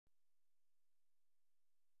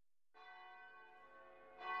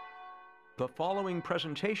The following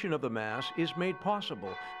presentation of the Mass is made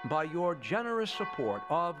possible by your generous support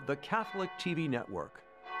of the Catholic TV Network.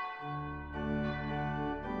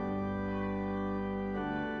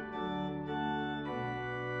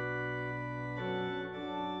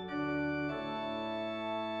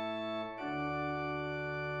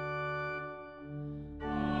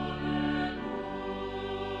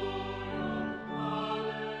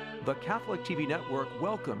 The Catholic TV Network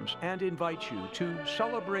welcomes and invites you to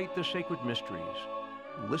celebrate the sacred mysteries,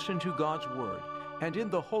 listen to God's Word, and in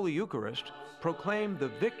the Holy Eucharist, proclaim the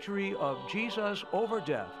victory of Jesus over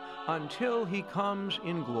death until He comes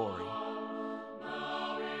in glory.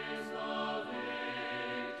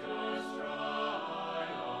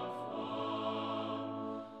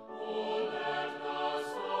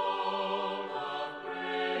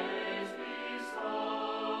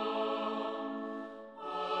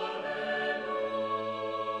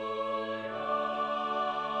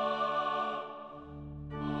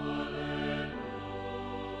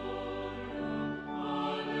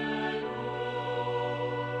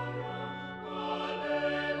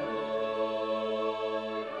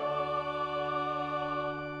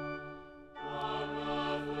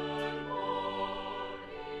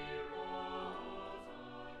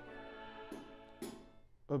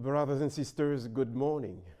 Brothers and sisters, good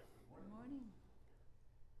morning. Good morning.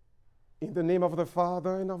 In the name of the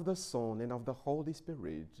Father, and of the Son, and of the Holy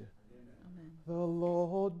Spirit. Amen. The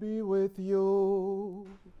Lord be with you.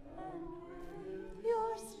 And with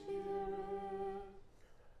your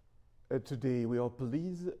spirit. Today we are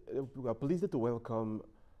pleased to welcome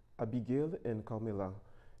Abigail and Carmela.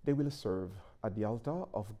 They will serve at the altar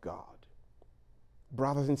of God.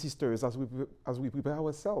 Brothers and sisters, as we prepare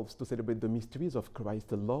ourselves to celebrate the mysteries of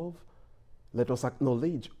Christ's love, let us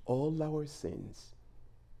acknowledge all our sins.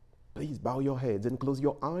 Please bow your heads and close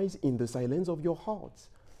your eyes in the silence of your hearts.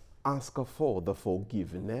 Ask for the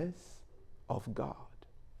forgiveness of God.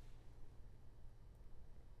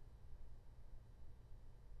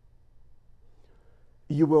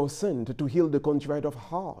 You were sent to heal the contrite of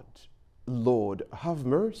heart. Lord, have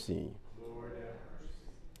mercy.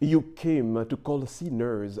 You came to call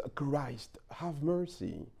sinners. Christ, have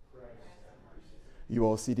mercy. You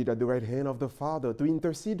are seated at the right hand of the Father to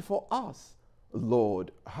intercede for us. Lord,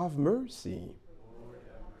 have mercy.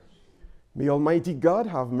 May Almighty God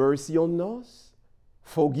have mercy on us,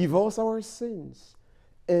 forgive us our sins,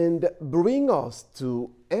 and bring us to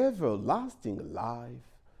everlasting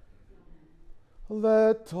life.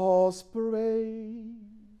 Let us pray.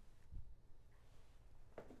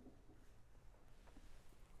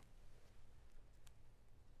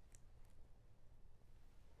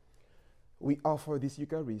 We offer this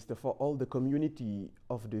Eucharist for all the community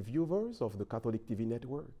of the viewers of the Catholic TV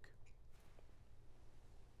Network.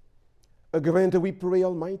 Grant, we pray,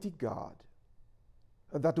 Almighty God,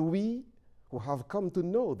 that we who have come to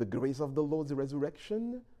know the grace of the Lord's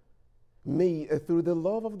resurrection may, through the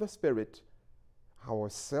love of the Spirit,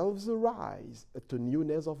 ourselves rise to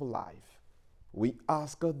newness of life. We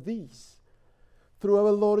ask this through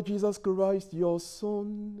our Lord Jesus Christ, your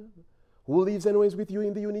Son, who lives and reigns with you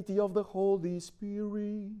in the unity of the Holy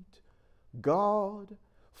Spirit, God,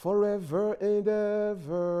 forever and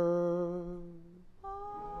ever. Amen.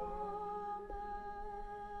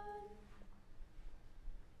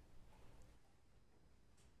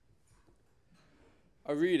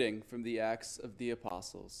 A reading from the Acts of the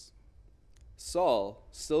Apostles. Saul,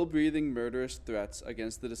 still breathing murderous threats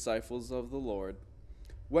against the disciples of the Lord,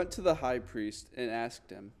 went to the high priest and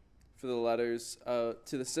asked him for the letters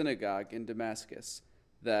to the synagogue in Damascus,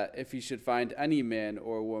 that if he should find any man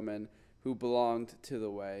or woman who belonged to the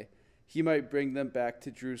way, he might bring them back to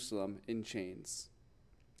Jerusalem in chains.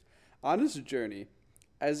 On his journey,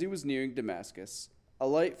 as he was nearing Damascus, a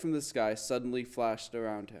light from the sky suddenly flashed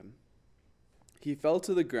around him. He fell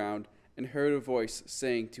to the ground and heard a voice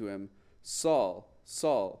saying to him, "Saul,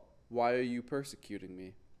 Saul, why are you persecuting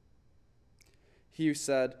me?" He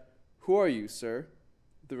said, "Who are you, sir?"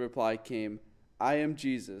 The reply came, "I am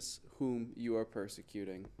Jesus, whom you are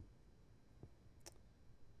persecuting.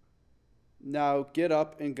 Now get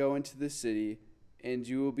up and go into the city, and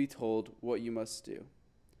you will be told what you must do."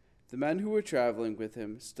 The men who were traveling with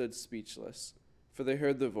him stood speechless, for they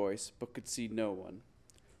heard the voice, but could see no one.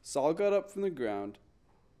 Saul got up from the ground,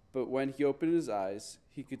 but when he opened his eyes,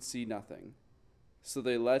 he could see nothing. So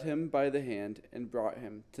they led him by the hand and brought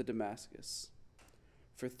him to Damascus.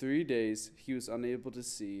 For 3 days he was unable to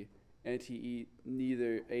see, and he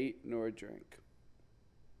neither ate nor drank.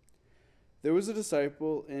 There was a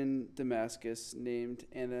disciple in Damascus named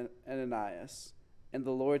Ananias, and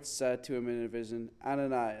the Lord said to him in a vision,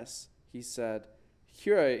 "Ananias." He said,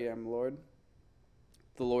 "Here I am, Lord."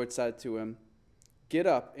 the Lord said to him, "Get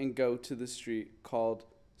up and go to the street called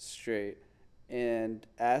Straight, and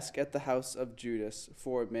ask at the house of Judas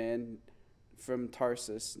for a man from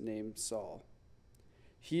Tarsus named Saul.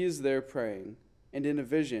 He is there praying, and in a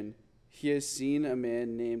vision he has seen a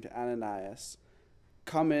man named Ananias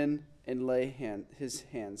come in and lay his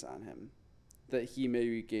hands on him, that he may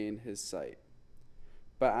regain his sight."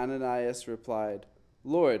 But Ananias replied,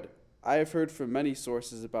 "Lord, I have heard from many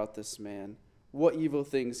sources about this man, what evil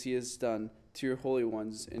things he has done to your holy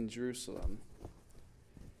ones in Jerusalem.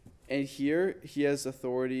 And here he has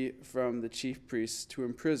authority from the chief priests to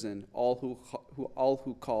imprison all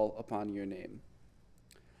who call upon your name."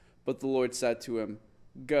 But the Lord said to him,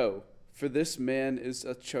 "Go, for this man is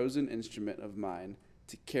a chosen instrument of mine,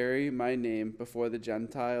 to carry my name before the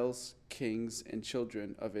Gentiles, kings, and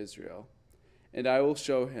children of Israel. And I will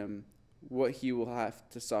show him what he will have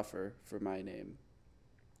to suffer for my name."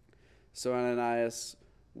 So Ananias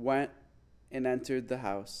went and entered the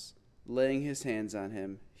house. Laying his hands on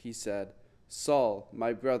him, he said, "Saul,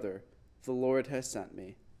 my brother, the Lord has sent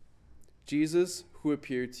me. Jesus, who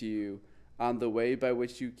appeared to you on the way by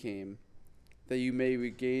which you came, that you may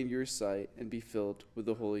regain your sight and be filled with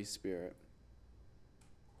the Holy Spirit."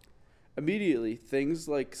 Immediately, things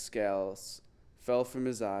like scales fell from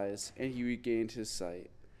his eyes, and he regained his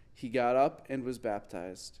sight. He got up and was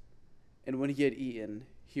baptized, and when he had eaten,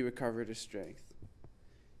 he recovered his strength.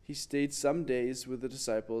 He stayed some days with the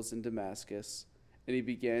disciples in Damascus, and he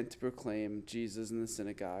began to proclaim Jesus in the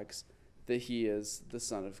synagogues, that he is the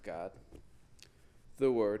Son of God.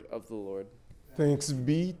 The word of the Lord. Thanks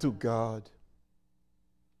be to God.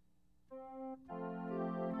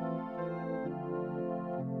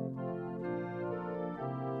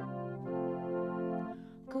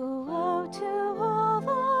 Go out to all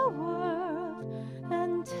the world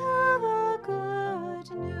and tell the good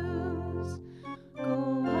news.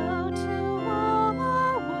 Go out to all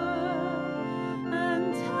the world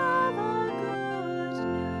and tell the good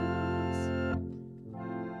news.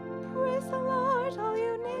 Praise the Lord, all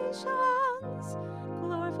you nations.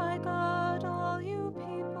 Glorify God, all you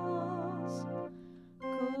peoples.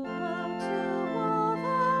 Go out to all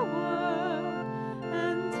the world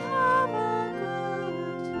and tell the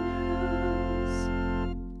good news.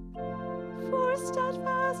 For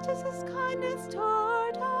steadfast is his kindness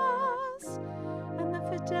toward us, and the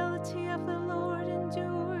fidelity of the Lord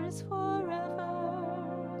endures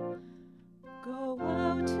forever. Go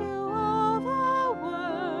out to all the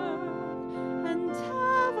world and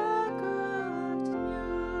tell the good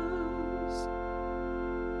news.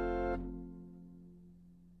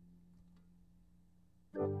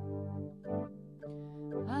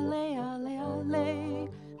 Alle, alle, alleluia.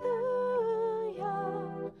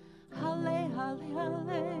 Alle, alle,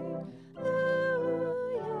 alleluia.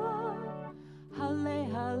 Alle,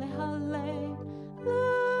 alle, alleluia.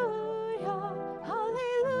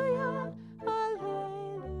 Hallelujah,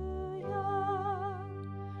 hallelujah.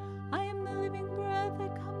 I am the living bread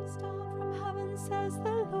that comes down from heaven, says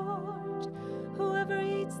the Lord. Whoever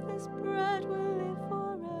eats this bread will live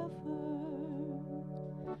forever.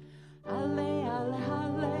 Alle, alle,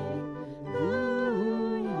 hallelujah.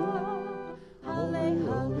 Alle,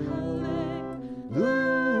 alle, hallelujah.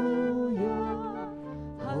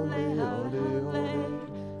 Alle, alle, hallelujah.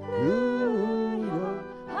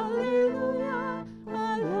 Hallelujah,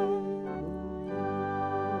 hallelujah.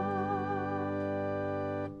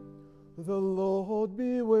 The Lord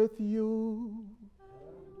be with you.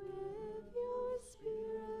 With your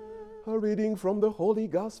spirit. A reading from the Holy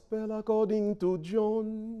Gospel according to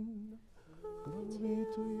John. Glory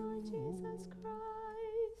to you, Jesus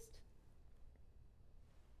Christ.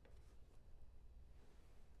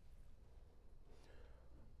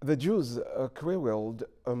 The Jews quarreled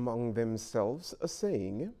among themselves,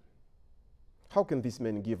 saying, "How can this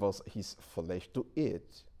man give us his flesh to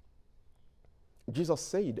eat?" Jesus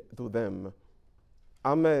said to them,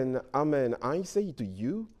 "Amen, amen, I say to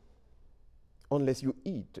you, unless you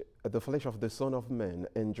eat the flesh of the Son of Man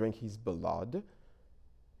and drink his blood,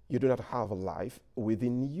 you do not have life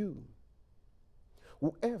within you.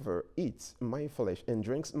 Whoever eats my flesh and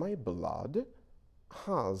drinks my blood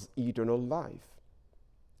has eternal life,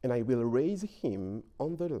 and I will raise him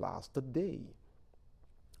on the last day.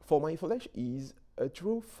 For my flesh is a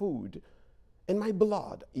true food, and my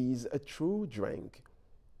blood is a true drink.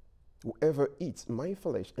 Whoever eats my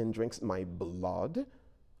flesh and drinks my blood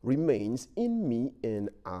remains in me, and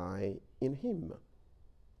I in him.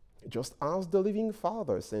 Just as the living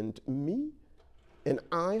Father sent me, and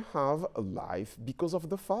I have life because of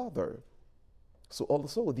the Father, so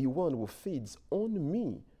also the one who feeds on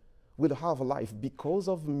me will have life because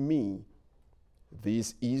of me.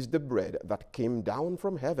 This is the bread that came down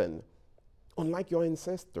from heaven. Unlike your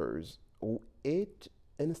ancestors who ate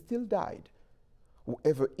and still died,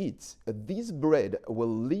 whoever eats this bread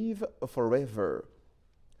will live forever.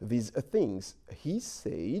 These things he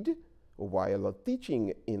said while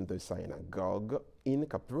teaching in the synagogue in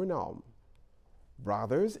Capernaum.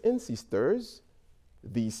 Brothers and sisters,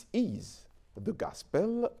 this is the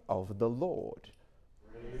gospel of the Lord.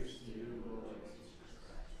 Praise to you, Lord Jesus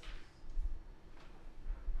Christ.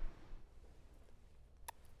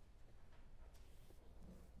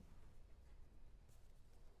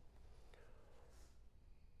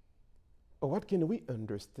 What can we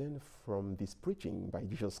understand from this preaching by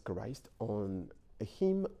Jesus Christ on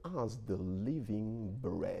Him as the living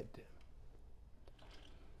bread?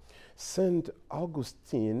 St.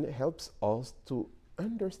 Augustine helps us to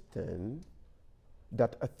understand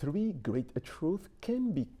that three great truths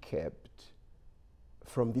can be kept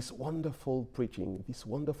from this wonderful preaching, this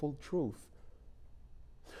wonderful truth.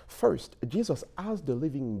 First, Jesus as the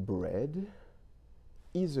living bread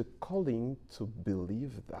is a calling to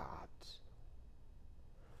believe that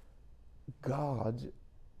God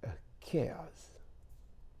cares.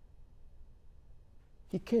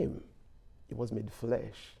 He came, He was made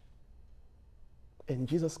flesh, and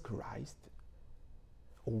Jesus Christ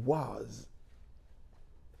was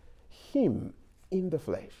Him in the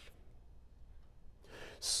flesh.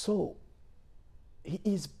 So, He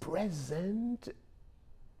is present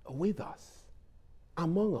with us,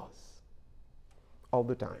 among us, all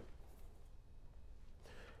the time.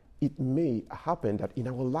 It may happen that in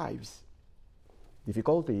our lives,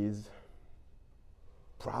 difficulties,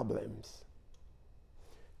 problems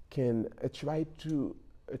can try to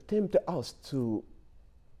tempt us to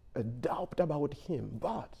doubt about Him,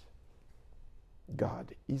 but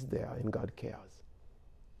God is there and God cares.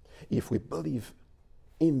 If we believe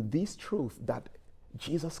in this truth that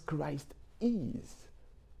Jesus Christ is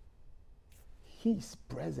His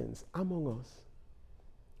presence among us,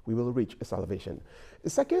 we will reach salvation.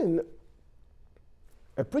 Second,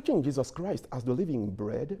 preaching Jesus Christ as the living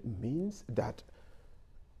bread means that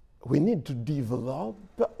we need to develop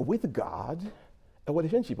with God a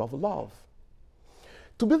relationship of love.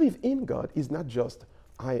 To believe in God is not just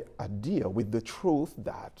I adhere with the truth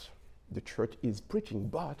that the church is preaching,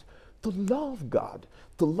 but to love God,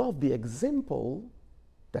 to love the example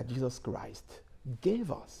that Jesus Christ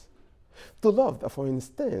gave us. To love, for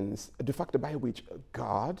instance, the fact by which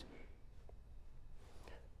God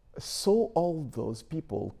saw all those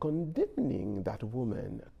people condemning that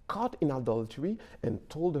woman caught in adultery and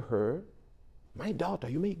told her, "My daughter,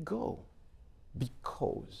 you may go,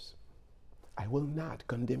 because I will not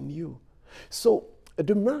condemn you." So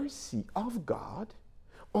the mercy of God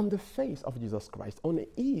on the face of Jesus Christ,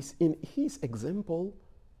 in His example,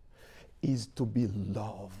 is to be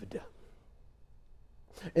loved.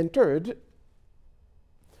 And third,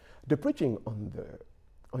 the preaching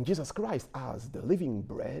on Jesus Christ as the living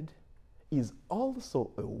bread is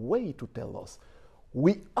also a way to tell us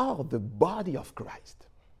we are the body of Christ.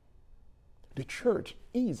 The church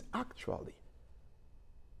is actually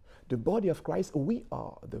the body of Christ. We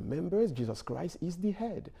are the members. Jesus Christ is the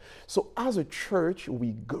head. So as a church,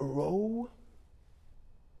 we grow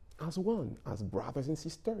as one, as brothers and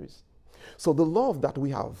sisters. So the love that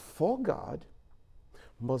we have for God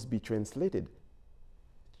must be transferred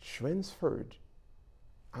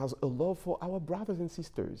as a love for our brothers and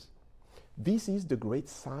sisters. This is the great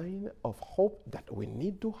sign of hope that we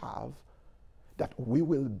need to have, that we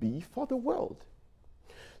will be for the world.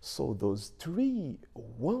 So those three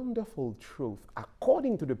wonderful truths,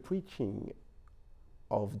 according to the preaching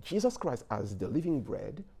of Jesus Christ as the living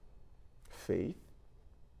bread, faith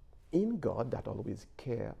in God that always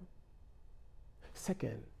cares.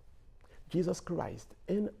 Second, Jesus Christ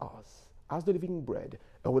in us as the living bread,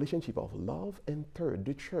 a relationship of love. And third,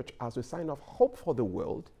 the church as a sign of hope for the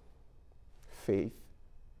world, faith,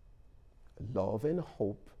 love, and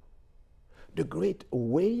hope. The great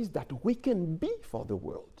ways that we can be for the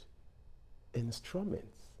world,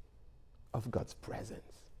 instruments of God's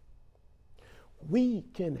presence. We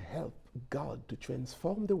can help God to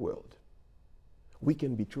transform the world. We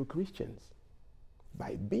can be true Christians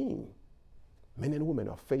by being men and women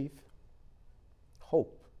of faith,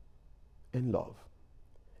 hope, and love.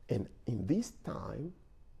 And in this time,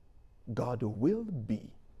 God will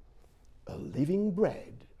be a living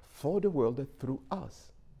bread for the world through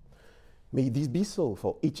us. May this be so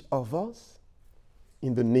for each of us,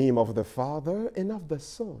 in the name of the Father, and of the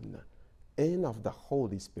Son, and of the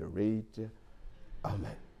Holy Spirit.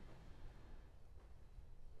 Amen.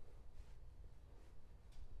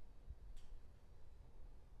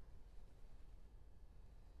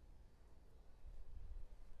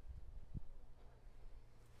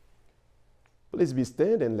 Please be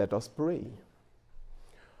still and let us pray.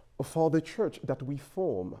 For the church that we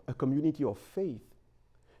form, a community of faith,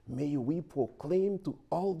 may we proclaim to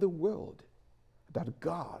all the world that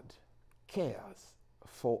God cares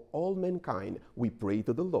for all mankind. We pray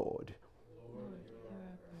to the Lord. Lord, hear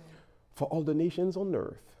our prayer. For all the nations on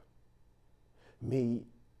earth, may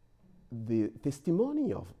the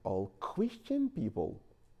testimony of all Christian people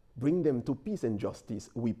bring them to peace and justice.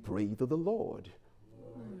 We pray to the Lord.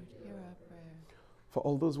 Lord, hear our prayer. For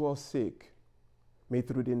all those who are sick, may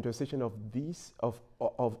through the intercession of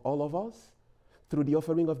all of us, through the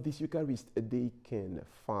offering of this Eucharist, they can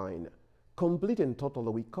find complete and total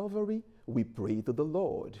recovery. We pray to the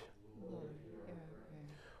Lord. Lord, hear our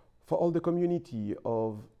prayer. For all the community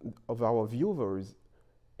of our viewers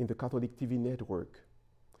in the Catholic TV network,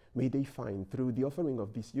 may they find through the offering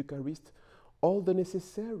of this Eucharist all the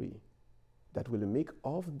necessary that will make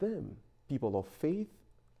of them people of faith,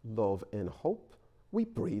 love, and hope. We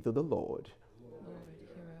pray to the Lord. Lord, hear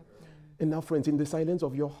our prayer. And now, friends, in the silence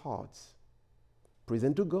of your hearts,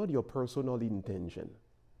 present to God your personal intention.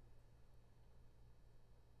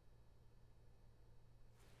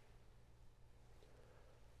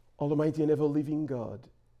 Almighty and ever-living God,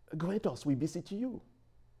 grant us, we beseech you,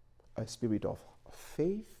 a spirit of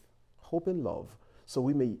faith, hope, and love, so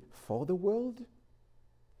we may, for the world,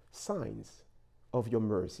 signs of your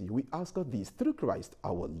mercy. We ask of this through Christ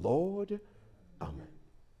our Lord. Amen.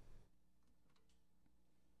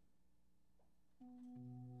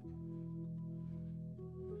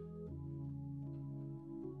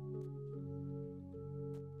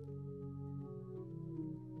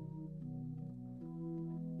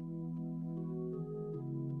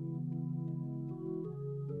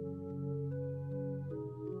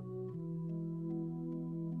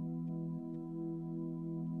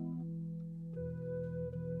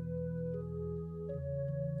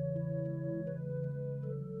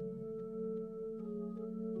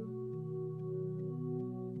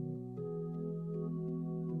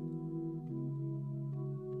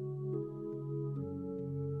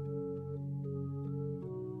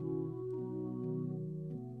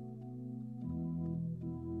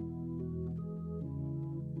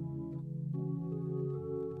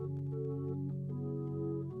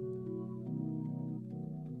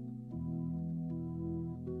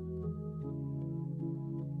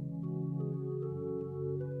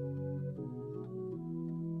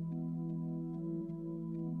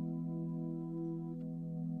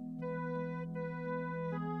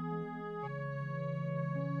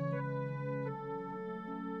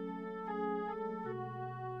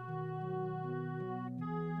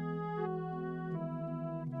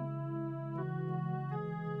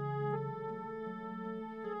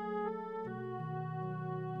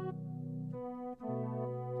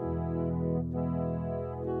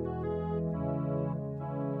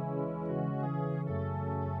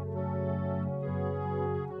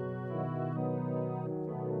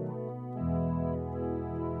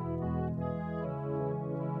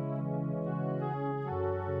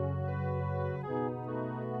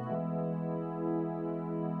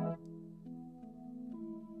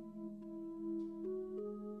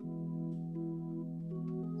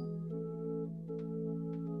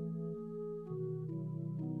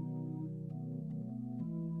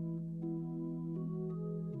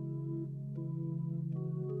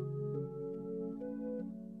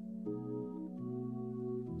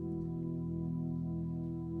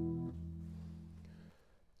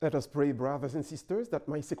 Let us pray, brothers and sisters, that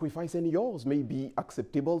my sacrifice and yours may be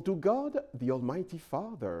acceptable to God, the Almighty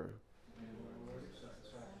Father.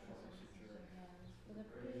 For the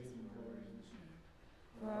praise and glory of His name,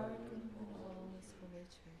 for our good and all His holy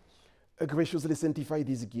church. Graciously sanctify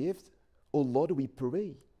this gift, O Lord, we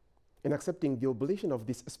pray, and accepting the oblation of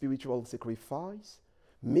this spiritual sacrifice,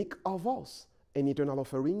 make of us an eternal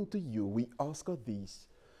offering to you. We ask of this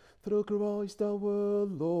through Christ our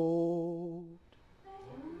Lord.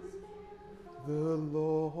 The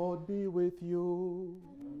Lord be with you.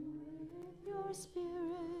 With your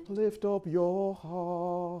spirit, Lift up your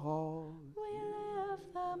heart. we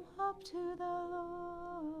lift them up to the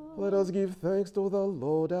Lord. Let us give thanks to the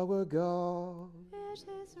Lord our God. It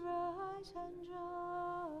is right and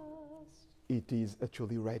just. It is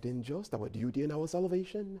actually right and just, our duty and our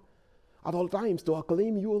salvation, at all times to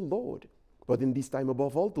acclaim you, O Lord, but in this time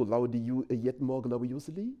above all to laud you yet more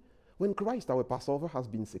gloriously, when Christ our Passover has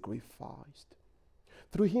been sacrificed.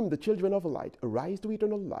 Through him the children of light arise to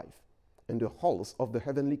eternal life, and the halls of the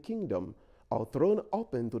heavenly kingdom are thrown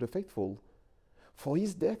open to the faithful. For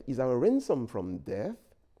his death is our ransom from death,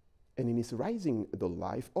 and in his rising the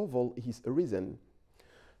life of all is risen.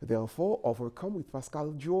 Therefore, overcome with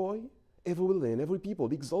paschal joy, Every land, every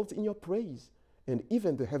people exalts in your praise, and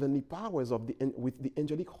even the heavenly powers with the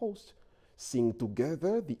angelic host sing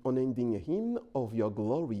together the unending hymn of your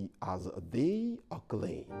glory as they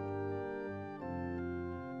acclaim.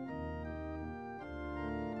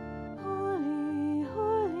 Holy,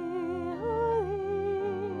 holy,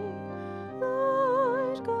 holy,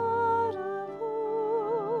 Lord God of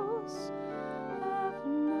hosts,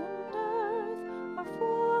 heaven and earth are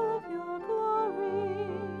full of your glory.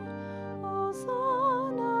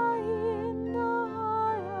 Hosanna in the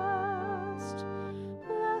highest.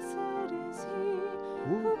 Blessed is he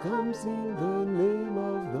Who comes in the name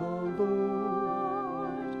of the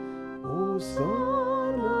Lord?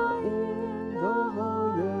 Hosanna in the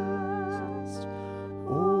highest.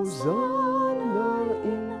 Hosanna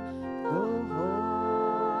in the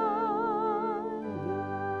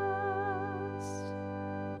highest.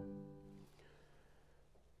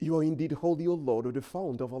 You are indeed holy, O Lord, the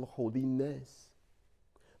fount of all holiness.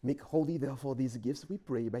 Make holy, therefore, these gifts, we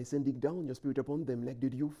pray, by sending down your Spirit upon them like the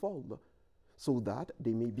dew fall, so that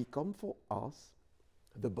they may become for us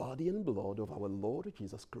the body and blood of our Lord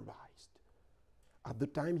Jesus Christ. At the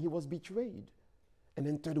time he was betrayed and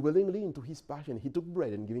entered willingly into his passion, he took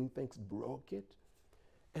bread and, giving thanks, broke it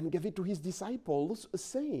and gave it to his disciples,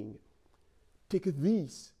 saying, "Take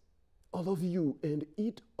this, all of you, and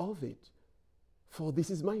eat of it, for this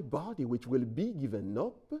is my body which will be given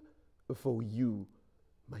up for you,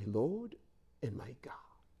 my Lord and my God."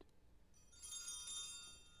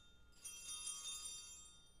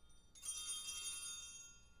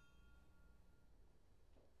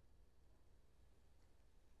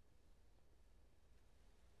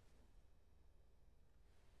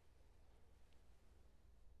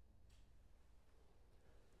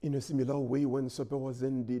 In a similar way, when supper was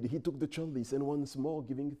ended, he took the chalice, and once more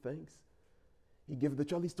giving thanks, he gave the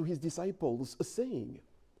chalice to his disciples, saying,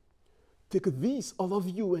 "Take this, all of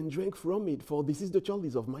you, and drink from it, for this is the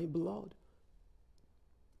chalice of my blood,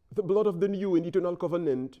 the blood of the new and eternal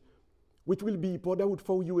covenant, which will be poured out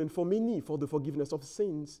for you and for many for the forgiveness of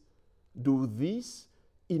sins. Do this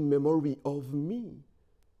in memory of me,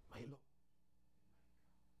 my Lord."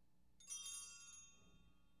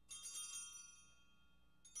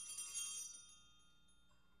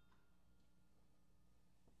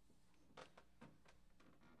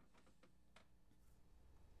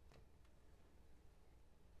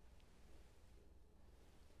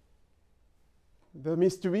 The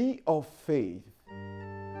mystery of faith.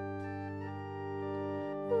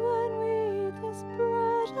 When we eat this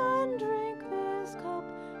bread and drink this cup,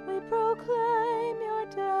 we proclaim your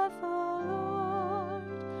death, O Lord,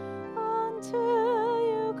 until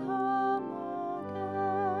you come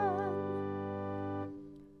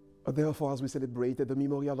again. Therefore, as we celebrate the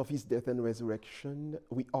memorial of his death and resurrection,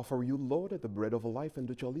 we offer you, Lord, the bread of life and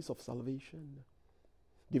the chalice of salvation,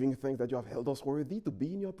 giving thanks that you have held us worthy to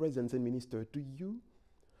be in your presence and minister to you.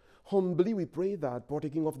 Humbly we pray that,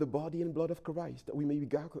 partaking of the body and blood of Christ, we may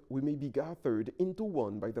be gathered into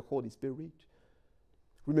one by the Holy Spirit.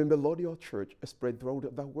 Remember, Lord, your church spread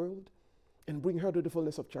throughout the world, and bring her to the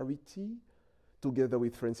fullness of charity, together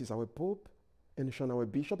with Francis our Pope, and Sean our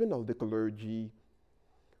Bishop, and all the clergy.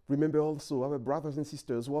 Remember also our brothers and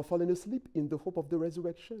sisters who have fallen asleep in the hope of the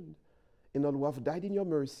resurrection, and all who have died in your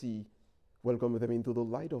mercy. Welcome them into the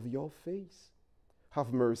light of your face.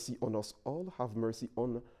 Have mercy on us all. Have mercy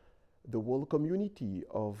on the whole community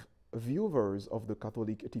of viewers of the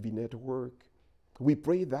Catholic TV network. We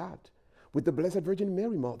pray that with the Blessed Virgin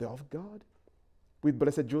Mary, Mother of God, with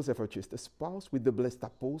Blessed Joseph, her chaste spouse, with the blessed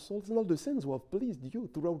apostles and all the saints who have pleased you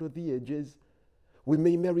throughout the ages, we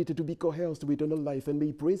may merit to be co-heirs to eternal life, and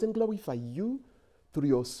may praise and glorify you through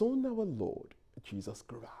your Son, our Lord, Jesus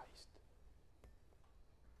Christ.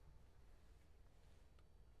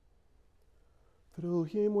 Through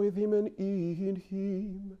him, with him, and in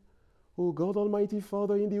him, O God, Almighty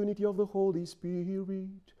Father, in the unity of the Holy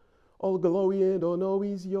Spirit, all glory and honor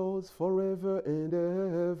is yours forever and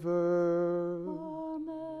ever.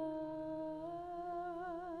 Amen.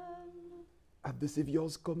 At the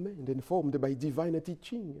Savior's command, informed by divine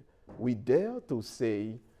teaching, we dare to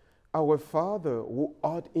say, Our Father, who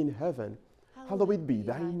art in heaven, hallowed be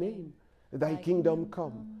thy name. Thy kingdom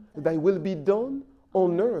come, thy will be done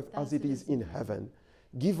on earth as it is in heaven.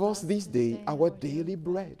 Give us this day our daily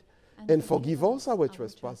bread, and forgive us our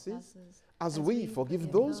trespasses, as we forgive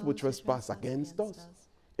those who trespass against us.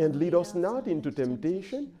 And lead us not into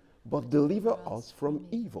temptation, but deliver us from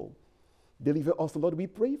evil. Deliver us, Lord, we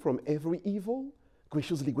pray, from every evil.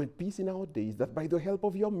 Graciously grant peace in our days, that by the help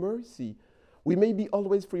of your mercy, we may be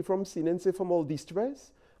always free from sin and safe from all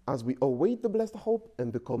distress, as we await the blessed hope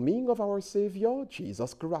and the coming of our Savior,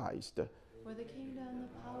 Jesus Christ. For the kingdom, the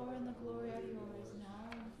power, and the glory are yours, now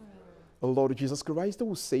and forever. O Lord Jesus Christ,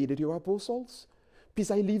 who said to your apostles,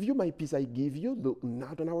 "Peace I leave you, my peace I give you," look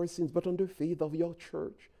not on our sins, but on the faith of your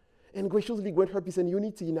church, and graciously grant her peace and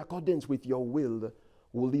unity in accordance with your will,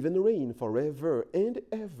 who live and reign forever and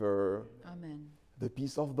ever. Amen. The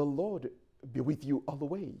peace of the Lord be with you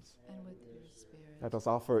always. And with your spirit. Let us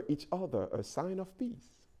offer each other a sign of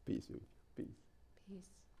peace. Peace with you. Peace. Peace.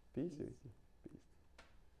 Peace with you. Peace.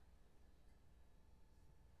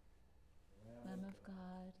 Lamb of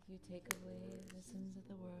God, you take away the sins of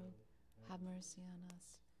the world. Have mercy on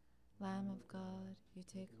us. Lamb of God, you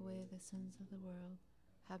take away the sins of the world.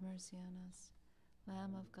 Have mercy on us.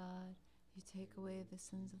 Lamb of God, you take away the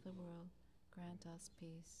sins of the world. Grant us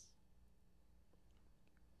peace.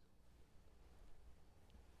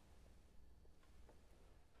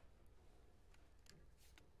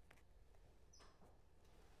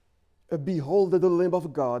 Behold the Lamb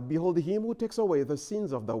of God. Behold him who takes away the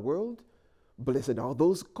sins of the world. Blessed are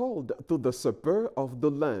those called to the supper of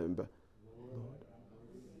the Lamb.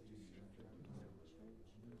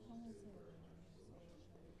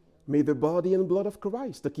 May the body and blood of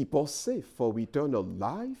Christ keep us safe for eternal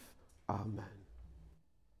life. Amen.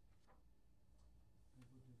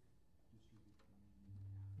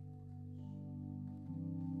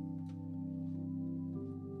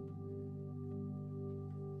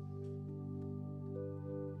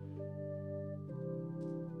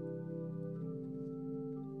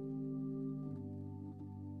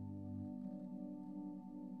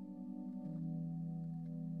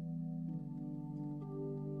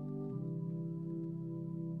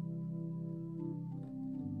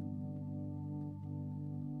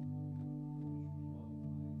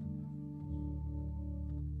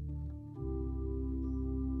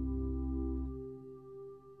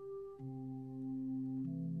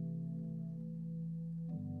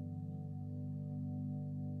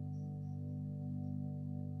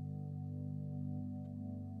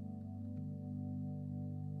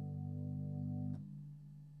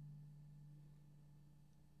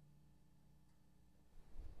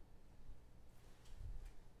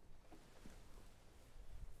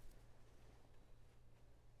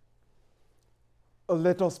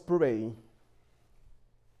 Let us pray.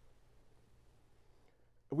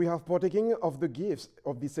 We have partaken of the gifts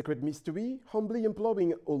of this sacred mystery, humbly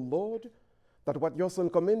imploring, O Lord, that what your Son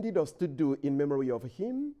commanded us to do in memory of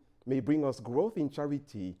him may bring us growth in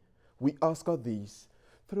charity. We ask of this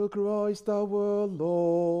through Christ our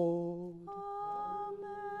Lord. Amen.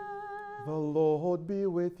 The Lord be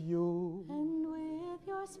with you. And with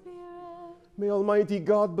your spirit. May Almighty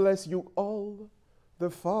God bless you all, the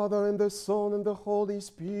Father and the Son and the Holy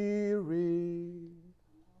Spirit.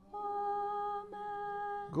 Amen.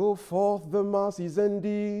 Go forth, the Mass is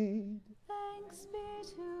ended. Thanks be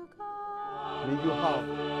to God. May you have.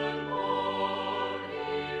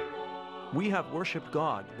 We have worshiped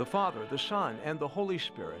God, the Father, the Son, and the Holy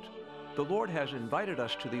Spirit. The Lord has invited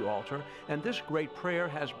us to the altar, and this great prayer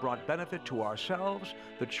has brought benefit to ourselves,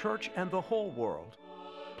 the Church, and the whole world.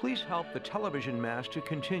 Please help the television Mass to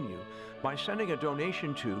continue by sending a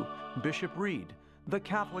donation to Bishop Reed, the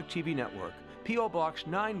Catholic TV Network, P.O. Box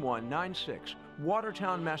 9196,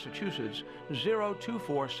 Watertown, Massachusetts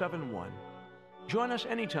 02471. Join us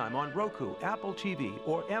anytime on Roku, Apple TV,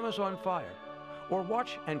 or Amazon Fire, or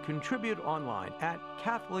watch and contribute online at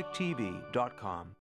catholictv.com.